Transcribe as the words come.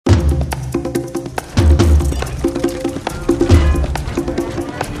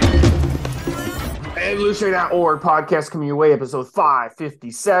Illustrated.org podcast coming your way, episode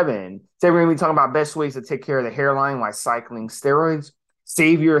 557. Today we're going to be talking about best ways to take care of the hairline while cycling steroids,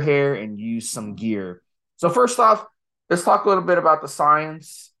 save your hair, and use some gear. So first off, let's talk a little bit about the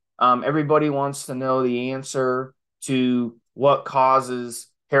science. Everybody wants to know the answer to what causes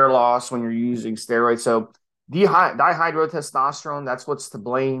hair loss when you're using steroids. So dihydrotestosterone, that's what's to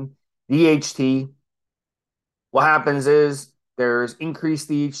blame. DHT, what happens is there's increased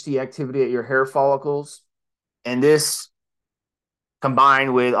DHT activity at your hair follicles, and this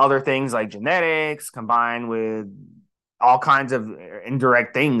combined with other things like genetics, combined with all kinds of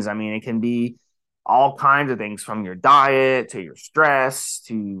indirect things. I mean, it can be all kinds of things from your diet to your stress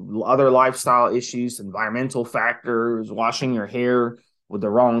to other lifestyle issues, environmental factors, washing your hair with the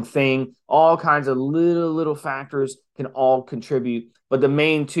wrong thing. All kinds of little factors can all contribute. But the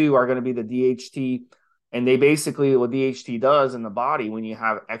main two are going to be the DHT. And they basically, what DHT does in the body when you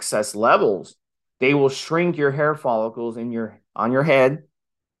have excess levels, they will shrink your hair follicles on your head,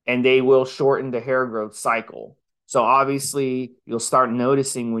 and they will shorten the hair growth cycle. So obviously, you'll start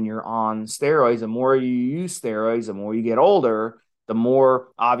noticing when you're on steroids, the more you use steroids, the more you get older, the more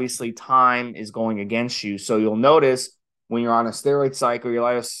obviously time is going against you. So you'll notice when you're on a steroid cycle,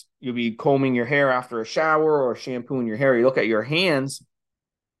 you'll be combing your hair after a shower or shampooing your hair. You look at your hands.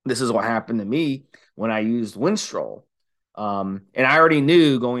 This is what happened to me when I used Winstrol. And I already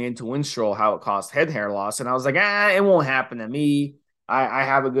knew going into Winstrol how it caused head hair loss. And I was like, it won't happen to me. I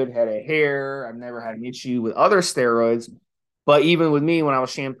have a good head of hair. I've never had an issue with other steroids. But even with me, when I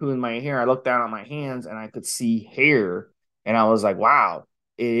was shampooing my hair, I looked down at my hands and I could see hair. And I was like, wow,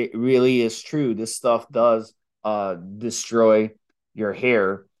 it really is true. This stuff does destroy your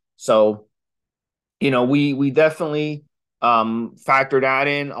hair. So, we definitely factor that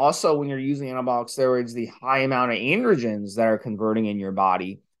in. Also, when you're using anabolic steroids, the high amount of androgens that are converting in your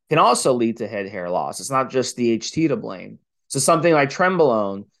body can also lead to head hair loss. It's not just DHT to blame. So something like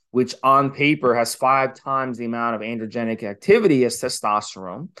trenbolone, which on paper has 5 times the amount of androgenic activity as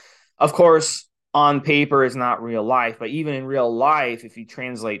testosterone, of course, on paper is not real life, but even in real life, if you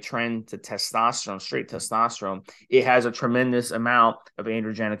translate tren to testosterone, straight testosterone, it has a tremendous amount of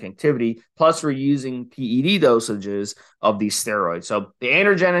androgenic activity. Plus, we're using PED dosages of these steroids. So the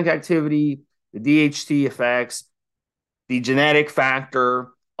androgenic activity, the DHT effects, the genetic factor,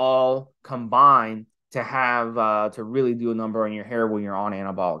 all combine to have to really do a number on your hair when you're on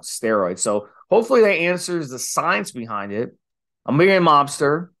anabolic steroids. So hopefully that answers the science behind it. I'm Miriam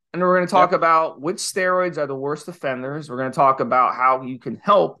Mobster. And we're going to talk about which steroids are the worst offenders. We're going to talk about how you can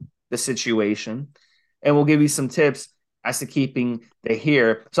help the situation. And we'll give you some tips as to keeping the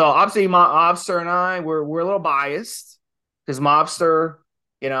hair. So obviously, Mobster and I, we're a little biased because Mobster,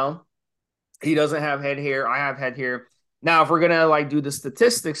 he doesn't have head hair. I have head hair. Now, if we're going to do the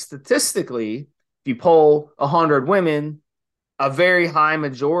statistics, statistically, if you poll 100 women, a very high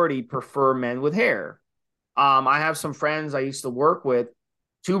majority prefer men with hair. I have some friends I used to work with,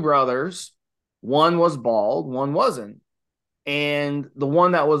 2 brothers. One was bald, one wasn't. And the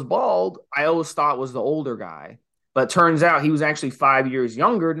one that was bald, I always thought was the older guy. But turns out he was actually 5 years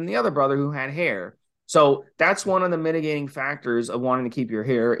younger than the other brother who had hair. So that's one of the mitigating factors of wanting to keep your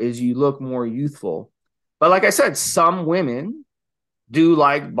hair is you look more youthful. But like I said, some women do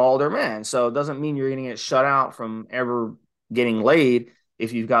like balder men. So it doesn't mean you're going to get shut out from ever getting laid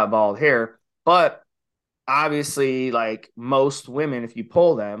if you've got bald hair. But obviously, like most women, if you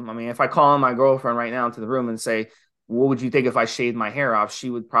poll them, I mean, if I call my girlfriend right now into the room and say, what would you think if I shaved my hair off? She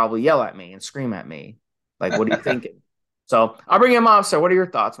would probably yell at me and scream at me. Like, what are you thinking? So I'll bring in Mobster. What are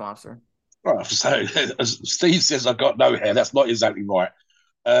your thoughts, Mobster? Right, so as Steve says, I've got no hair. That's not exactly right.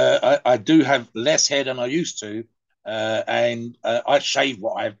 I do have less hair than I used to, and I shave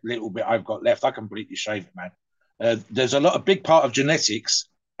what little bit I've got left. I completely shave it, man. There's a big part of genetics,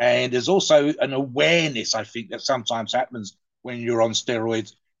 and there's also an awareness, I think, that sometimes happens when you're on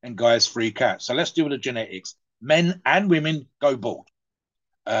steroids and guys freak out. So let's deal with the genetics. Men and women go bald.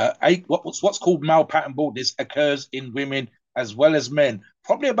 What's called male pattern baldness occurs in women as well as men,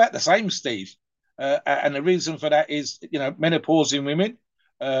 probably about the same, Steve. And the reason for that is, menopause in women.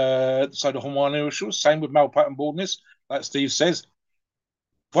 So the hormonal issues, same with male pattern baldness, like Steve says.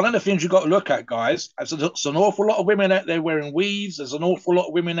 One of the things you've got to look at, guys, there's an awful lot of women out there wearing weaves. There's an awful lot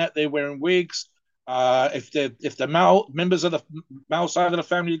of women out there wearing wigs. If the male members of the male side of the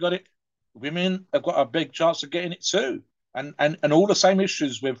family got it, women have got a big chance of getting it too. And all the same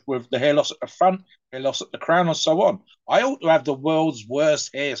issues with the hair loss at the front, hair loss at the crown, and so on. I ought to have the world's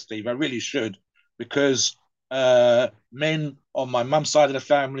worst hair, Steve. I really should, because men on my mum's side of the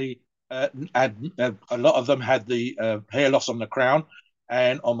family had a lot of them had the hair loss on the crown,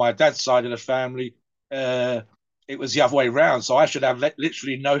 and on my dad's side of the family, uh, it was the other way around. So I should have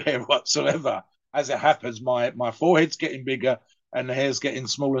literally no hair whatsoever. As it happens, my forehead's getting bigger and the hair's getting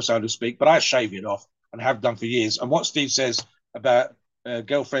smaller, so to speak. But I shave it off and have done for years. And what Steve says about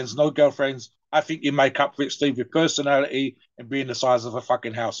girlfriends, no girlfriends, I think you make up for it, Steve, with personality and being the size of a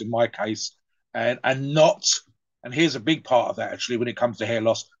fucking house in my case, and not. And here's a big part of that actually when it comes to hair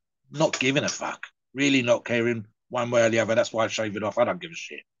loss, not giving a fuck, really not caring one way or the other. That's why I shave it off. I don't give a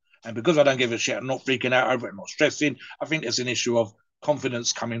shit. And because I don't give a shit, I'm not freaking out over it, I'm not stressing. I think it's an issue of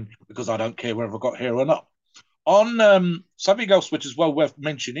confidence coming because I don't care whether I've got hair or not. On something else which is well worth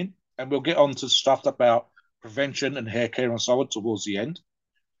mentioning, and we'll get on to stuff about prevention and hair care and so on towards the end.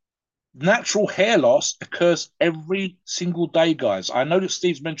 Natural hair loss occurs every single day, guys. I know that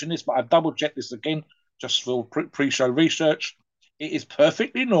Steve's mentioned this, but I double checked this again just for pre-show research. It is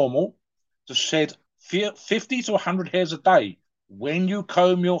perfectly normal to shed 50 to 100 hairs a day when you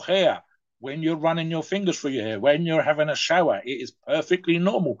comb your hair, when you're running your fingers through your hair, when you're having a shower. It is perfectly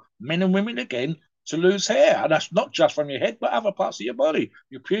normal, men and women again, to lose hair. And that's not just from your head, but other parts of your body,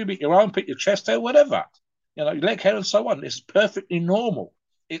 your pubic, your armpit, your chest hair, whatever. Your leg hair and so on. It's perfectly normal.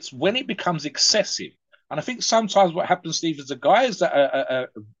 It's when it becomes excessive. And I think sometimes what happens, Steve, is the guys that are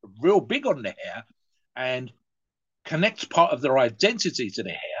real big on the hair and connect part of their identity to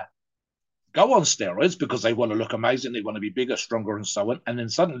the hair go on steroids because they want to look amazing, they want to be bigger, stronger, and so on. And then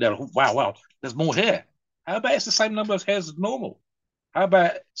suddenly they're like, wow, there's more hair. How about it's the same number of hairs as normal? How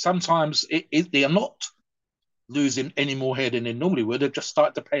about sometimes they are not losing any more hair than they normally would? They've just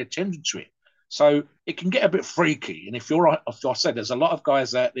started to pay attention to it. So it can get a bit freaky. And if I said there's a lot of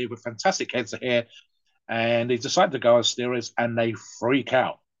guys out there with fantastic heads of hair and they decide to go on steroids and they freak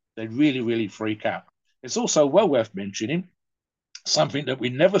out. They really, really freak out. It's also well worth mentioning something that we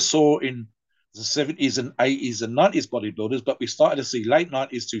never saw in the 70s and 80s and 90s bodybuilders, but we started to see late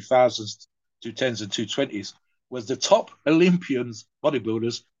 90s, 2000s, 2010s, and 220s, was the top Olympians,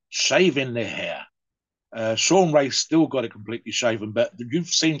 bodybuilders, shaving their hair. Sean Ray still got it completely shaven, but you've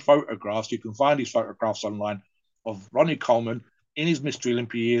seen photographs, you can find these photographs online of Ronnie Coleman in his Mystery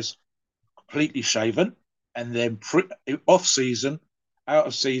Olympia years, completely shaven, and then off season, out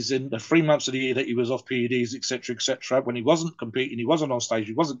of season, the 3 months of the year that he was off PEDs, etc., when he wasn't competing, he wasn't on stage,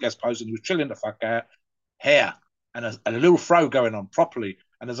 he wasn't guest posting, he was chilling the fuck out, hair and a little throw going on properly.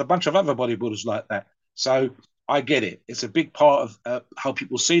 And there's a bunch of other bodybuilders like that. So I get it. It's a big part of how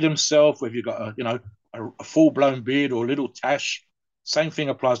people see themselves, whether you've got a full blown beard or a little tash. Same thing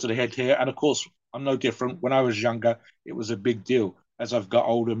applies to the head hair. And of course, I'm no different. When I was younger, it was a big deal. As I've got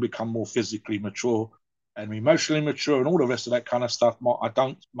older and become more physically mature and emotionally mature and all the rest of that kind of stuff,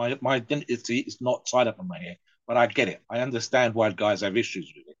 my identity is not tied up in my hair. But I get it. I understand why guys have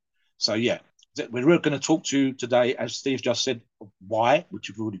issues with it. So yeah, we're really going to talk to you today, as Steve just said, why, which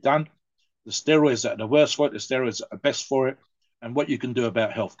you've already done, the steroids that are the worst for it, the steroids that are best for it, and what you can do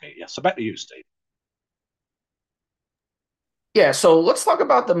about healthcare. Yeah. So back to you, Steve. Yeah, so let's talk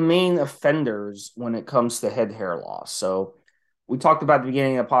about the main offenders when it comes to head hair loss. So we talked about at the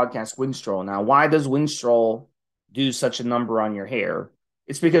beginning of the podcast, Winstrol. Now, why does Winstrol do such a number on your hair?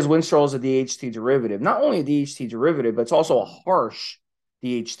 It's because Winstrol is a DHT derivative. Not only a DHT derivative, but it's also a harsh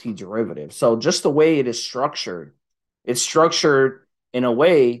DHT derivative. So just the way it is structured, it's structured in a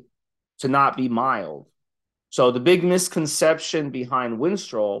way to not be mild. So the big misconception behind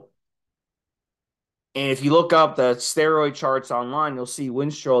Winstrol, and if you look up the steroid charts online, you'll see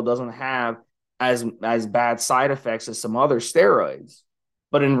Winstrol doesn't have as bad side effects as some other steroids.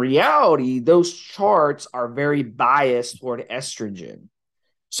 But in reality, those charts are very biased toward estrogen.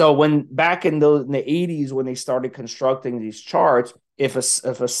 So when back in the 80s, when they started constructing these charts, if a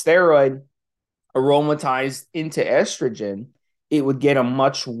steroid aromatized into estrogen, it would get a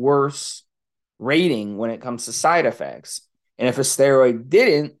much worse rating when it comes to side effects. And if a steroid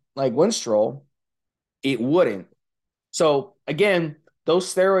didn't, like Winstrol, it wouldn't. So again,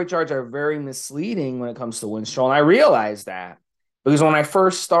 those steroid charts are very misleading when it comes to Winstrol. And I realized that because when I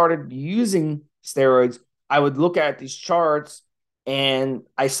first started using steroids, I would look at these charts and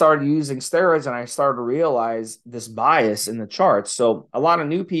I started using steroids and I started to realize this bias in the charts. So a lot of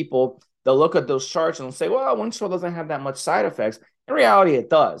new people, they'll look at those charts and they'll say, well, Winstrol doesn't have that much side effects. In reality, it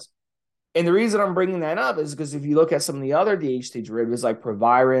does. And the reason I'm bringing that up is because if you look at some of the other DHT derivatives like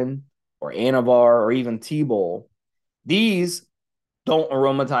Proviron or Anavar or even T-Bol, these don't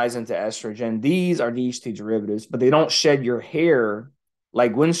aromatize into estrogen. These are DHT derivatives, but they don't shed your hair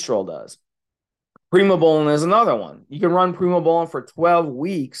like Winstrol does. Primobolan is another one. You can run Primobolan for 12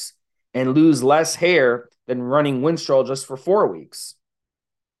 weeks and lose less hair than running Winstrol just for 4 weeks.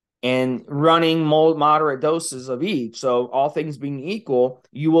 and running moderate doses of each. So all things being equal,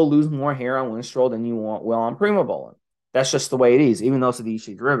 you will lose more hair on Winstrol than you will on Primobolan. That's just the way it is, even though it's a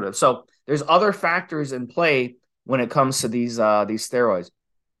DHT derivative. So there's other factors in play when it comes to these steroids.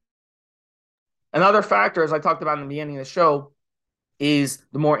 Another factor, as I talked about in the beginning of the show, is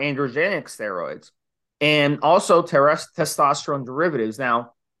the more androgenic steroids and also testosterone derivatives.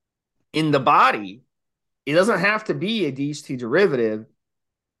 Now, in the body, it doesn't have to be a DHT derivative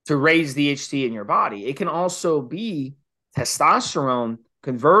to raise DHT in your body. It can also be testosterone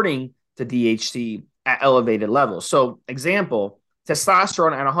converting to DHT at elevated levels. So, example,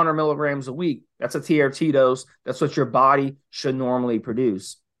 testosterone at 100 milligrams a week, that's a TRT dose. That's what your body should normally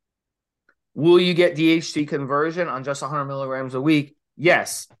produce. Will you get DHT conversion on just 100 milligrams a week?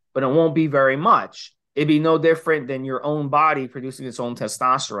 Yes, but it won't be very much. It'd be no different than your own body producing its own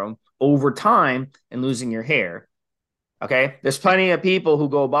testosterone over time and losing your hair. Okay. There's plenty of people who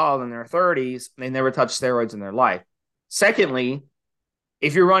go bald in their 30s and they never touch steroids in their life. Secondly,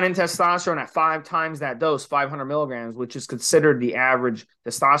 if you're running testosterone at 5 times that dose, 500 milligrams, which is considered the average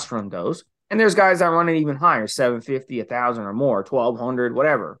testosterone dose, and there's guys that run it even higher, 750, 1,000 or more, 1,200,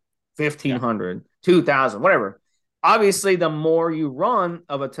 whatever, Yeah. 1,500, 2,000, whatever. Obviously, the more you run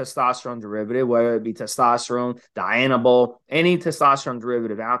of a testosterone derivative, whether it be testosterone, dianabol, any testosterone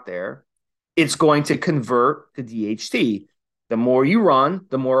derivative out there, it's going to convert to DHT. The more you run,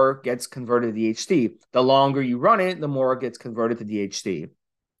 the more it gets converted to DHT. The longer you run it, the more it gets converted to DHT.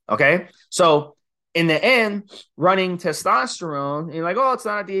 Okay. So in the end, running testosterone, you're like, oh, it's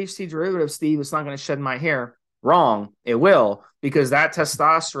not a DHT derivative, Steve. It's not going to shed my hair. Wrong. It will, because that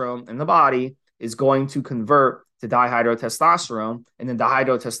testosterone in the body is going to convert to dihydrotestosterone, and then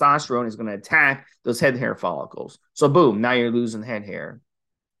dihydrotestosterone is going to attack those head hair follicles. So boom, now you're losing head hair.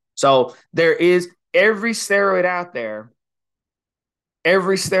 So there is every steroid out there,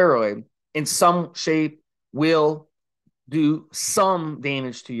 every steroid in some shape will do some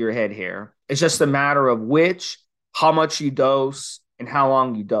damage to your head hair. It's just a matter of which, how much you dose, and how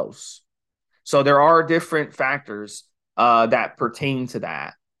long you dose. So there are different factors that pertain to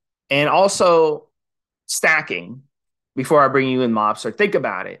that. And also stacking, before I bring you in, Mobster, think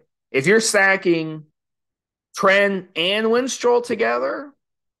about it. If you're stacking Tren and Winstrol together,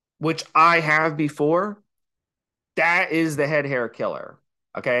 which I have before, that is the head hair killer.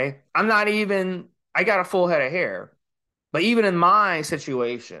 Okay. I got a full head of hair, but even in my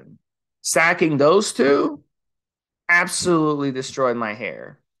situation, stacking those two absolutely destroyed my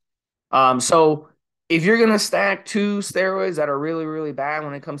hair. So if you're going to stack two steroids that are really, really bad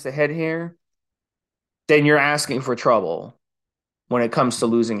when it comes to head hair, then you're asking for trouble when it comes to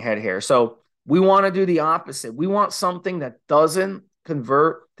losing head hair. So we want to do the opposite. We want something that doesn't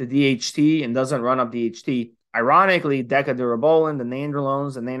convert to DHT and doesn't run up DHT. Ironically, decadurabolin, the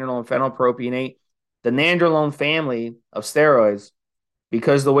nandrolones, the nandrolone phenylpropionate, the nandrolone family of steroids,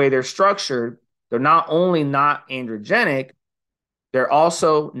 because the way they're structured, they're not only not androgenic, they're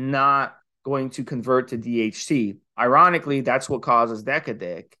also not going to convert to DHT. Ironically, that's what causes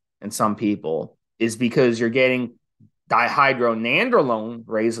decadic in some people, is because you're getting dihydronandrolone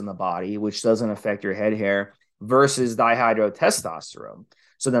raised in the body, which doesn't affect your head hair, versus dihydrotestosterone.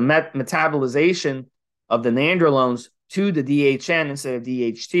 So the metabolization of the nandrolones to the DHN instead of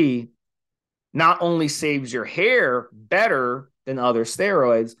DHT not only saves your hair better than other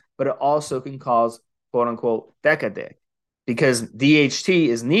steroids, but it also can cause quote unquote decadic, because DHT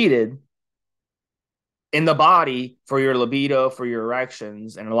is needed in the body for your libido, for your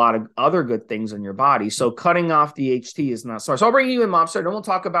erections, and a lot of other good things in your body. So cutting off DHT is not smart. So I'll bring you in, Mobster, then we'll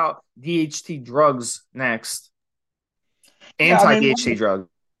talk about DHT drugs next. Yeah, I mean, Anti-DHT drugs.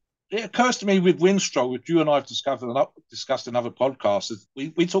 it occurs to me with Winstrol, which you and I have discussed in other podcasts, is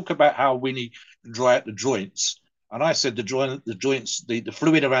we talk about how we need to dry out the joints. And I said the joints, the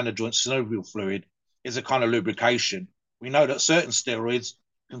fluid around the joints, synovial fluid, is a kind of lubrication. We know that certain steroids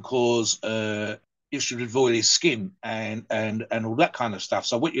can cause issues with oily skin and all that kind of stuff.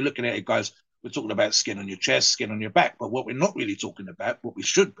 So what you're looking at, guys, we're talking about skin on your chest, skin on your back, but what we're not really talking about, what we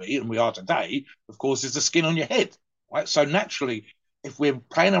should be, and we are today, of course, is the skin on your head. Right. So naturally, if we're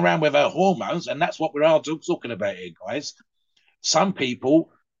playing around with our hormones, and that's what we are talking about here, guys. Some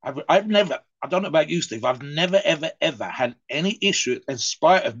people, I've never, I don't know about you, Steve, I've never, ever, ever had any issue, in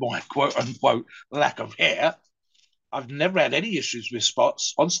spite of my quote unquote lack of hair. I've never had any issues with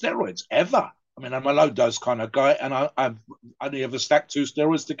spots on steroids, ever. I mean, I'm a low dose kind of guy, and I've only ever stacked two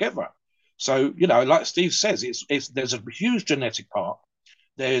steroids together. So, like Steve says, there's a huge genetic part.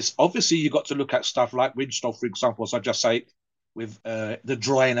 There's obviously you've got to look at stuff like Winstrol, for example, as I just say, with the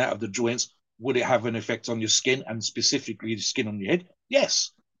drying out of the joints. Would it have an effect on your skin and specifically the skin on your head?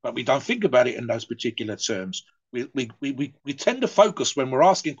 Yes. but we don't think about it in those particular terms. We tend to focus when we're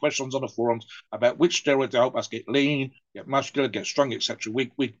asking questions on the forums about which steroid to help us get lean, get muscular, get strong, etc.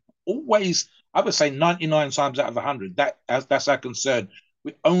 We always, I would say 99 times out of 100, that's our concern.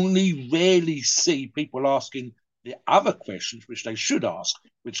 We only rarely see people asking the other questions which they should ask,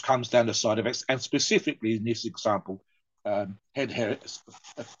 which comes down to side effects, and specifically in this example, head hair,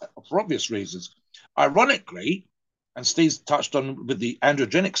 for obvious reasons. Ironically, and Steve's touched on with the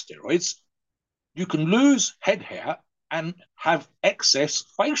androgenic steroids, you can lose head hair and have excess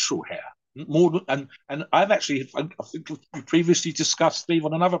facial hair. And I've actually, I think we previously discussed, Steve,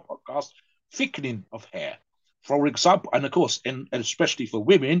 on another podcast, thickening of hair. For example, and of course, and especially for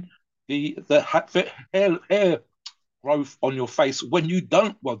women, the hair growth on your face when you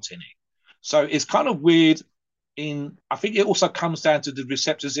don't want any. So it's kind of weird. I think it also comes down to the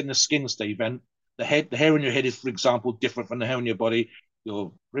receptors in the skin, Steve, and the hair on your head is, for example, different from the hair on your body.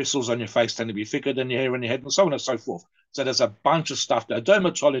 Your bristles on your face tend to be thicker than your hair on your head, and so on and so forth. So there's a bunch of stuff that a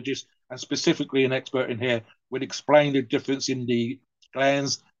dermatologist, and specifically an expert in hair, would explain the difference in the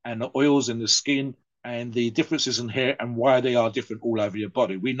glands and the oils in the skin and the differences in hair and why they are different all over your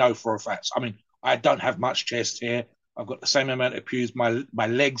body. We know for a fact. I mean, I don't have much chest hair. I've got the same amount of pubes. My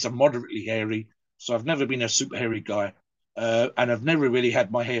legs are moderately hairy, so I've never been a super hairy guy. And I've never really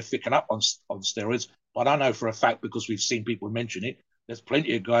had my hair thicken up on steroids. But I know for a fact, because we've seen people mention it, there's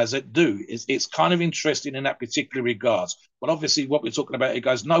plenty of guys that do. It's kind of interesting in that particular regards. But obviously, what we're talking about, it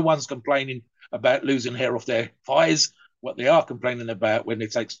goes, no one's complaining about losing hair off their thighs. What they are complaining about when they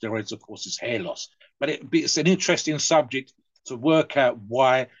take steroids, of course, is hair loss. But it's an interesting subject to work out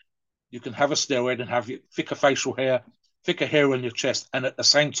why you can have a steroid and have thicker facial hair, thicker hair on your chest, and at the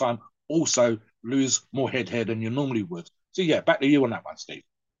same time also lose more head hair than you normally would. So yeah, back to you on that one, Steve.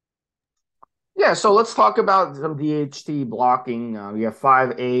 Yeah, so let's talk about some DHT blocking. We have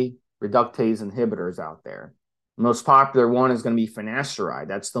 5A reductase inhibitors out there. The most popular one is going to be finasteride.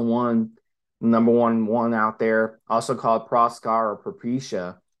 That's the number one out there, also called Proscar or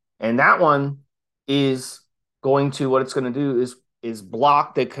Propecia. And that one is going to, what it's going to do is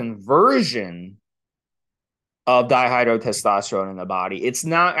block the conversion of dihydrotestosterone in the body. It's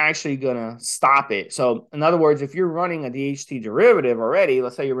not actually going to stop it. So, in other words, if you're running a DHT derivative already,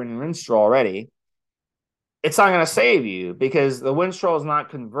 let's say you're running Winstrol already, it's not going to save you because the Winstrol is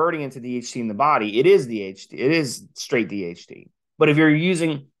not converting into DHT in the body. It is DHT. It is straight DHT. But if you're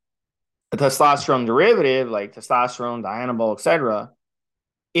using a testosterone derivative like testosterone, dianabol, etc.,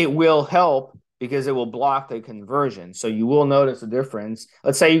 it will help because it will block the conversion. So you will notice a difference.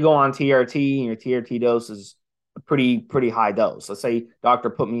 Let's say you go on TRT and your TRT dose is a pretty high dose. Let's say doctor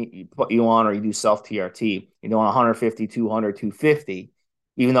put you on, or you do self TRT. You're doing 150, 200, 250,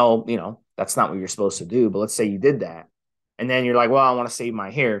 even though that's not what you're supposed to do. But let's say you did that, and then you're like, well, I want to save my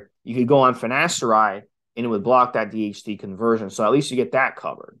hair. You could go on finasteride, and it would block that DHT conversion. So at least you get that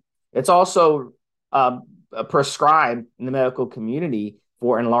covered. It's also prescribed in the medical community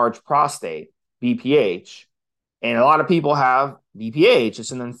for enlarged prostate, BPH. And a lot of people have BPH. It's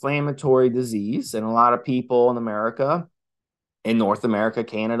an inflammatory disease. And a lot of people in America, in North America,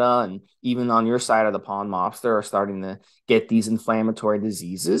 Canada, and even on your side of the pond, mobster, are starting to get these inflammatory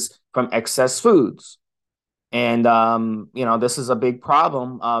diseases from excess foods. And, this is a big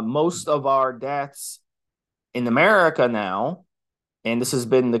problem. Most of our deaths in America now, and this has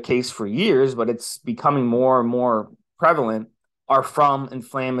been the case for years, but it's becoming more and more prevalent, are from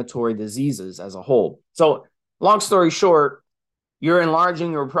inflammatory diseases as a whole. So long story short, you're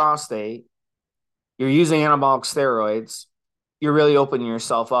enlarging your prostate, you're using anabolic steroids, you're really opening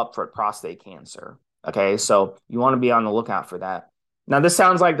yourself up for prostate cancer. Okay, so you want to be on the lookout for that. Now, this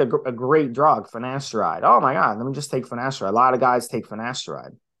sounds like a great drug, finasteride. Oh my God, let me just take finasteride. A lot of guys take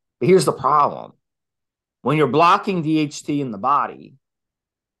finasteride. But here's the problem. When you're blocking DHT in the body,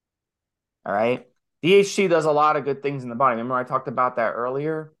 all right, DHT does a lot of good things in the body. Remember I talked about that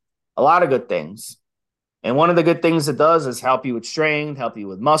earlier? A lot of good things. And one of the good things it does is help you with strength, help you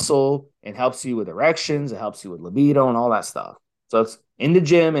with muscle, it helps you with erections, it helps you with libido and all that stuff. So it's in the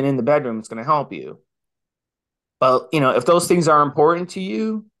gym and in the bedroom, it's going to help you. But, if those things are important to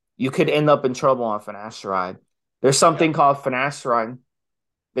you, you could end up in trouble on finasteride. There's something called finasteride.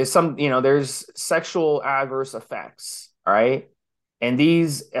 There's sexual adverse effects, all right? And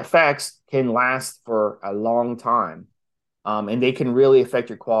these effects can last for a long time. And they can really affect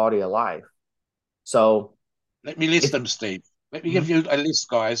your quality of life. So let me list them, Steve. Let me give you a list,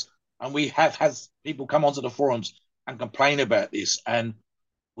 guys. And we have had people come onto the forums and complain about this. And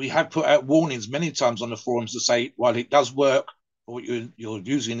we have put out warnings many times on the forums to say, while it does work for what you're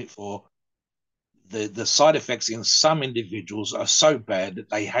using it for, the side effects in some individuals are so bad that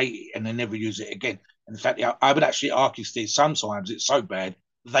they hate it and they never use it again. In fact, I would actually argue, Steve, sometimes it's so bad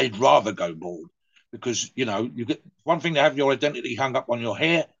they'd rather go bald because you get one thing to have your identity hung up on your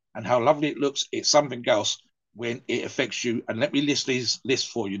hair and how lovely it looks. It's something else when it affects you. And let me list these lists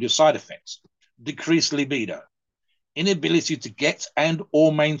for you. The side effects: decreased libido, inability to get and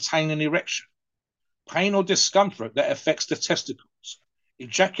or maintain an erection, pain or discomfort that affects the testicles,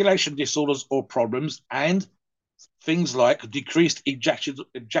 ejaculation disorders or problems, and things like decreased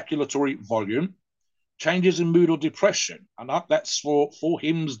ejaculatory volume, changes in mood or depression. And that's for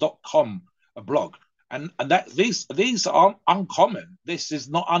hims.com, a blog. And that these aren't uncommon. This is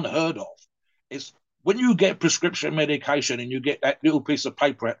not unheard of. It's when you get prescription medication and you get that little piece of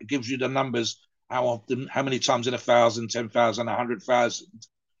paper that gives you the numbers, how often, how many times in 1,000, 10,000, 100,000,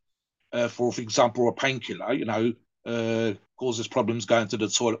 for example, a painkiller, causes problems going to the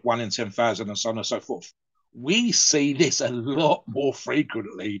toilet, 1 in 10,000, and so on and so forth. We see this a lot more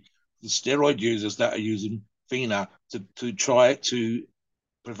frequently. The steroid users that are using Fina to try to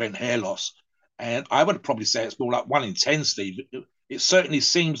prevent hair loss. And I would probably say it's more like 1 in 10, Steve. It certainly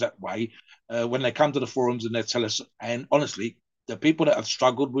seems that way when they come to the forums and they tell us. And honestly, the people that have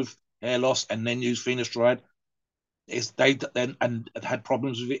struggled with hair loss and then use finasteride, is they then and had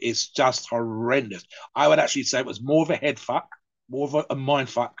problems with it. It's just horrendous. I would actually say it was more of a head fuck, more of a mind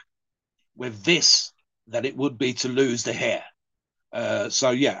fuck with this than it would be to lose the hair.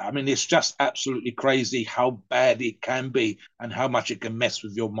 So yeah, I mean, it's just absolutely crazy how bad it can be and how much it can mess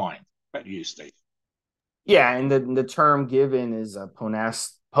with your mind. Back to you, Steve. Yeah, and the term given is a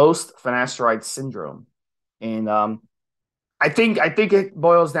post finasteride syndrome, and I think it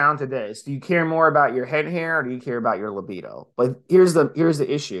boils down to this: do you care more about your head hair or do you care about your libido? But here's the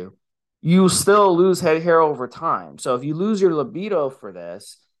issue: you still lose head hair over time. So if you lose your libido for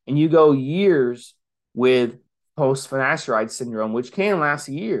this and you go years with post finasteride syndrome, which can last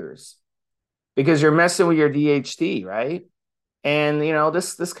years because you're messing with your DHT, right? And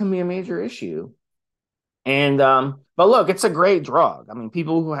this can be a major issue. And but look, it's a great drug. I mean,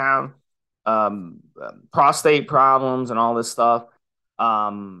 people who have prostate problems and all this stuff,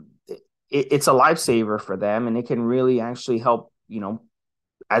 it's a lifesaver for them, and it can really actually help,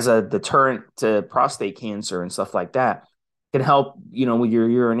 as a deterrent to prostate cancer and stuff like that. It can help, with your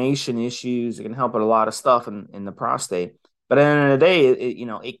urination issues. It can help with a lot of stuff in the prostate. But at the end of the day,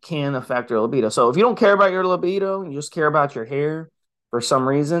 it can affect your libido. So if you don't care about your libido and you just care about your hair for some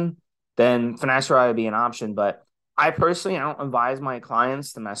reason, then finasteride would be an option. But I personally, I don't advise my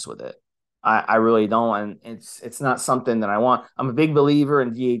clients to mess with it. I really don't, and it's not something that I want. I'm a big believer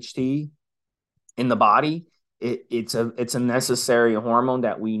in DHT in the body. It's a necessary hormone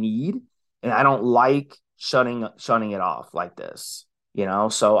that we need, and I don't like shutting it off like this.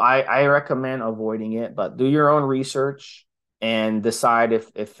 So I recommend avoiding it, but do your own research and decide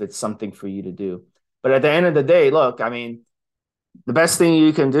if it's something for you to do. But at the end of the day, look, I mean, the best thing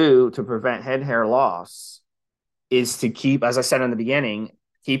you can do to prevent head hair loss is to keep, as I said in the beginning,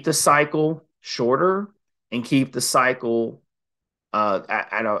 keep the cycle shorter and keep the cycle at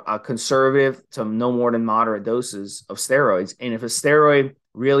a conservative to no more than moderate doses of steroids. And if a steroid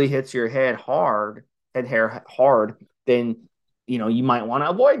really hits your head hair hard, then you might want to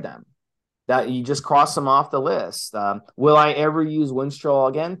avoid them. That you just cross them off the list. Will I ever use Winstrol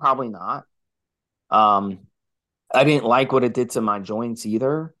again? Probably not. Um, I didn't like what it did to my joints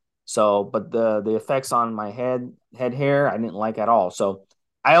either. So, but the effects on my head hair, I didn't like at all. So,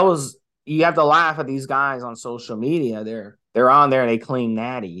 I always you have to laugh at these guys on social media. They're on there and they claim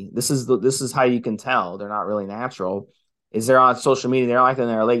natty. This is how you can tell they're not really natural. Is they're on social media, they're like in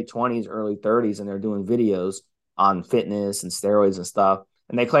their late 20s, early 30s, and they're doing videos on fitness and steroids and stuff.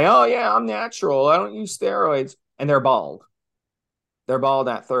 And they claim, oh yeah, I'm natural. I don't use steroids. And they're bald. They're bald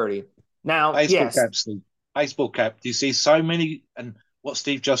at 30. Now, Baseball yes, cap, Steve. Baseball cap. Do you see so many, and what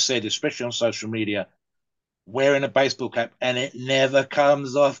Steve just said, especially on social media, wearing a baseball cap, and it never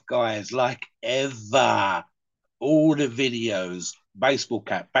comes off, guys, like ever. All the videos, baseball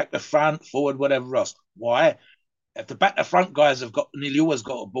cap, back to front, forward, whatever else. Why? If the back to front guys have got nearly always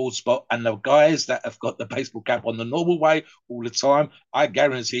got a bald spot, and the guys that have got the baseball cap on the normal way all the time, I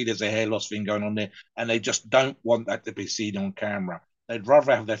guarantee there's a hair loss thing going on there, and they just don't want that to be seen on camera. They'd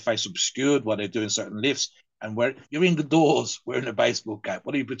rather have their face obscured while they're doing certain lifts. And where you're indoors wearing a baseball cap,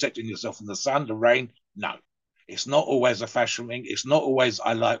 what are you protecting yourself from the sun, the rain? No, it's not always a fashion thing. It's not always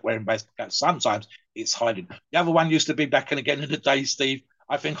I like wearing baseball caps. Sometimes it's hiding. The other one used to be back and again in the day, Steve.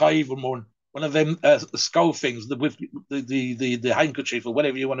 I think I even worn one of them skull things with the handkerchief or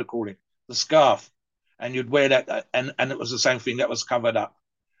whatever you want to call it, the scarf, and you'd wear that, and it was the same thing that was covered up.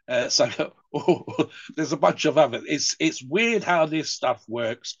 So there's a bunch of other. It's weird how this stuff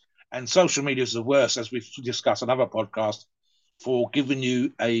works, and social media is the worst, as we've discussed on other podcasts, for giving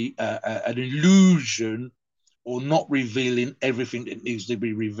you an illusion or not revealing everything that needs to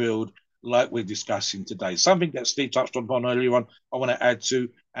be revealed, like we're discussing today. Something that Steve touched upon earlier on, I want to add to,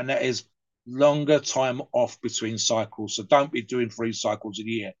 and that is longer time off between cycles. So don't be doing 3 cycles a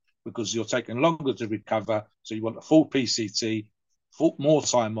year because you're taking longer to recover. So you want a full PCT, more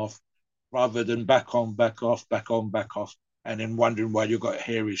time off, rather than back on, back off, back on, back off, and then wondering why you've got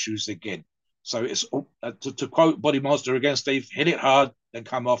hair issues again. So it's to quote Body Monster again, Steve: hit it hard, then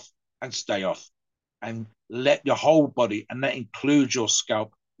come off and stay off, and let your whole body, and that includes your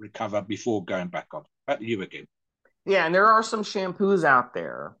scalp, recover before going back on. Back to you again. Yeah, and there are some shampoos out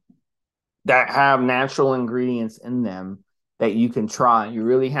there that have natural ingredients in them that you can try. You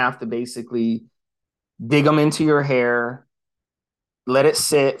really have to basically dig them into your hair, let it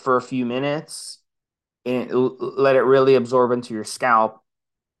sit for a few minutes, and let it really absorb into your scalp,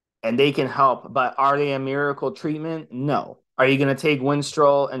 and they can help. But are they a miracle treatment? No. Are you going to take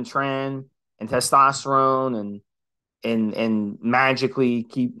Winstrol and Tren and testosterone and magically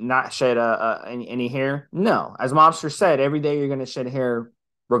keep not shed any hair? No. As Mobster said, every day you're going to shed hair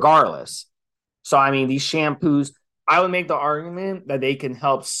regardless. So I mean, these shampoos, I would make the argument that they can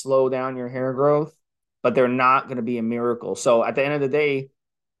help slow down your hair growth, but they're not going to be a miracle. So at the end of the day,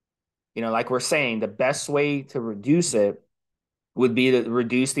 like we're saying, the best way to reduce it would be to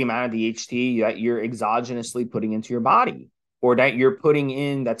reduce the amount of DHT that you're exogenously putting into your body or that you're putting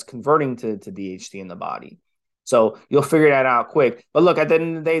in that's converting to DHT in the body. So you'll figure that out quick. But look, at the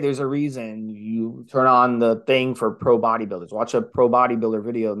end of the day, there's a reason you turn on the thing for pro bodybuilders. Watch a pro bodybuilder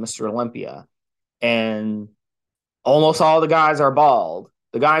video of Mr. Olympia, and almost all the guys are bald.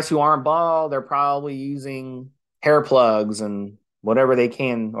 The guys who aren't bald, they're probably using hair plugs and whatever they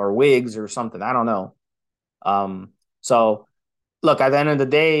can, or wigs or something. I don't know. So look, at the end of the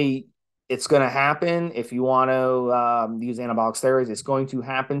day, it's going to happen. If you want to use anabolic steroids, it's going to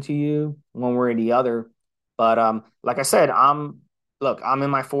happen to you one way or the other. But like I said, I'm in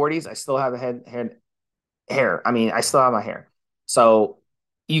my 40s. I still have a hair. I mean, I still have my hair. So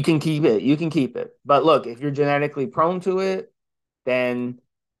you can keep it. You can keep it. But look, if you're genetically prone to it, then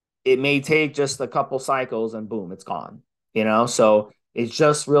it may take just a couple cycles and boom, it's gone. So it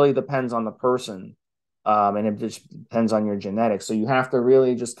just really depends on the person. And it just depends on your genetics. So you have to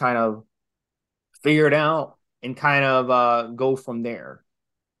really just kind of figure it out and kind of go from there.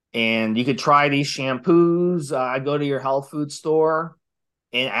 And you could try these shampoos. I go to your health food store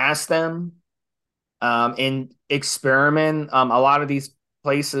and ask them and experiment. A lot of these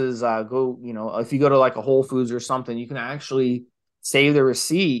places go, if you go to like a Whole Foods or something, you can actually save the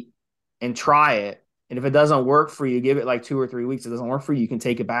receipt and try it. And if it doesn't work for you, give it like 2 or 3 weeks. It doesn't work for you, you can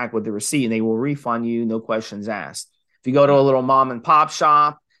take it back with the receipt and they will refund you, no questions asked. If you go to a little mom and pop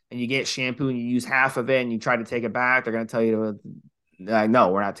shop and you get shampoo and you use half of it and you try to take it back, they're going to tell you no,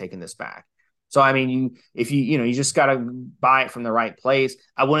 we're not taking this back. So I mean, you just got to buy it from the right place.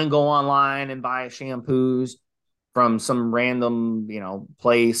 I wouldn't go online and buy shampoos from some random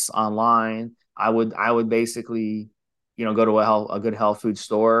place online. I would basically go to a good health food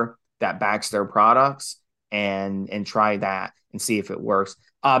store that backs their products and try that and see if it works.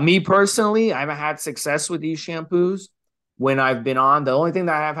 Me personally, I haven't had success with these shampoos when I've been on. The only thing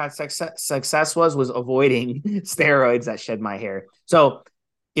that I have had success was avoiding steroids that shed my hair. So,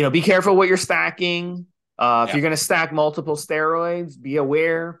 be careful what you're stacking. If Yeah. you're going to stack multiple steroids, be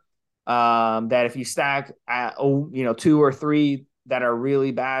aware that if you stack 2 or 3 that are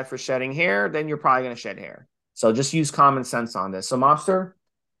really bad for shedding hair, then you're probably going to shed hair. So just use common sense on this. So, Mobster,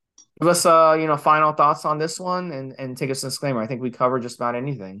 give us final thoughts on this one and take us a disclaimer. I think we covered just about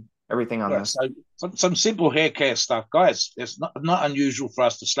everything on Right. this. So some simple hair care stuff, guys. It's not unusual for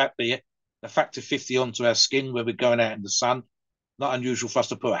us to slap the factor 50 onto our skin where we're going out in the sun. Not unusual for us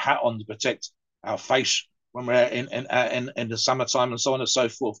to put a hat on to protect our face when we're in the summertime and so on and so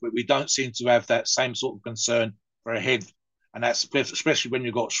forth. But we don't seem to have that same sort of concern for a head, and that's especially when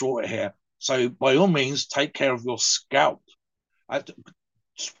you've got shorter hair. So by all means, take care of your scalp. I,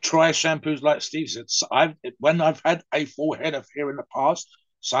 Try shampoos like Steve said. When I've had a full head of hair in the past,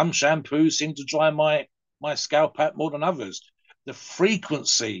 some shampoos seem to dry my scalp out more than others. The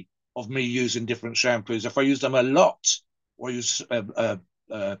frequency of me using different shampoos, if I use them a lot, or use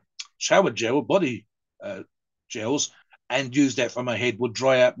shower gel, body gels, and use that for my head, would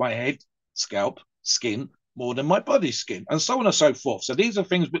dry out my head, scalp, skin more than my body skin, and so on and so forth. So these are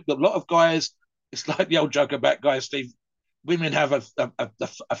things with a lot of guys. It's like the old joke about guys, Steve. Women have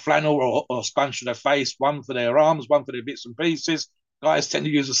a flannel or sponge for their face, one for their arms, one for their bits and pieces. Guys tend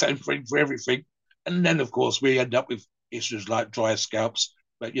to use the same thing for everything. And then, of course, we end up with issues like dry scalps,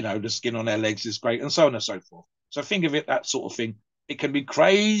 but, the skin on our legs is great, and so on and so forth. So think of it that sort of thing. It can be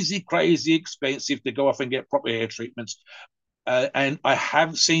crazy, crazy expensive to go off and get proper hair treatments. And I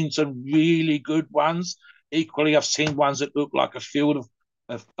have seen some really good ones. Equally, I've seen ones that look like a field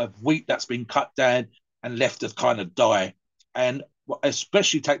of wheat that's been cut down and left to kind of die. And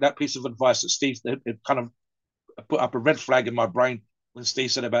especially take that piece of advice that Steve kind of put up a red flag in my brain when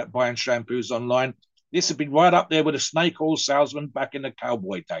Steve said about buying shampoos online. This had been right up there with a snake oil salesman back in the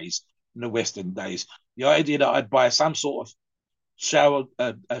cowboy days, in the Western days. The idea that I'd buy some sort of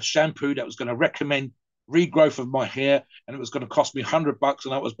a shampoo that was going to recommend regrowth of my hair, and it was going to cost me $100,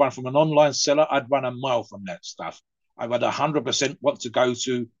 and I was buying from an online seller, I'd run a mile from that stuff. I would 100% want to go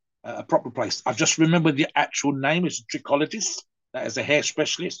to a proper place. I just remember the actual name is a trichologist, that is a hair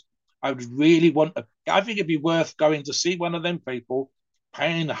specialist. I would really want. I think it'd be worth going to see one of them people,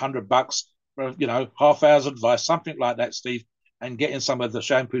 paying $100 for half hour's advice, something like that, Steve, and getting some of the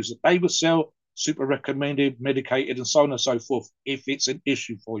shampoos that they would sell, super recommended, medicated, and so on and so forth, if it's an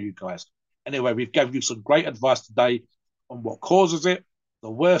issue for you guys. Anyway, we've given you some great advice today on what causes it, the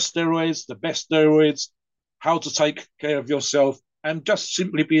worst steroids, the best steroids, how to take care of yourself, and just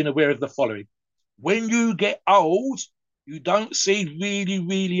simply being aware of the following. When you get old, you don't see really,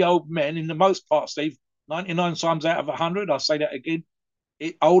 really old men in the most part, Steve. 99 times out of 100, I'll say that again,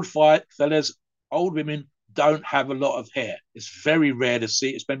 old fight fellas, old women don't have a lot of hair. It's very rare to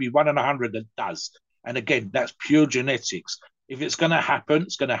see. It's maybe 1 in 100 that does. And again, that's pure genetics. If it's going to happen,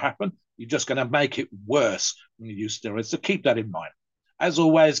 it's going to happen. You're just going to make it worse when you use steroids. So keep that in mind. As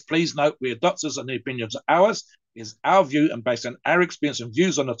always, please note we are doctors and the opinions are ours, is our view and based on our experience and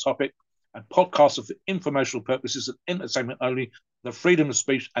views on the topic, and podcasts for informational purposes and entertainment only. The freedom of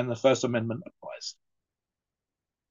speech and the First Amendment applies.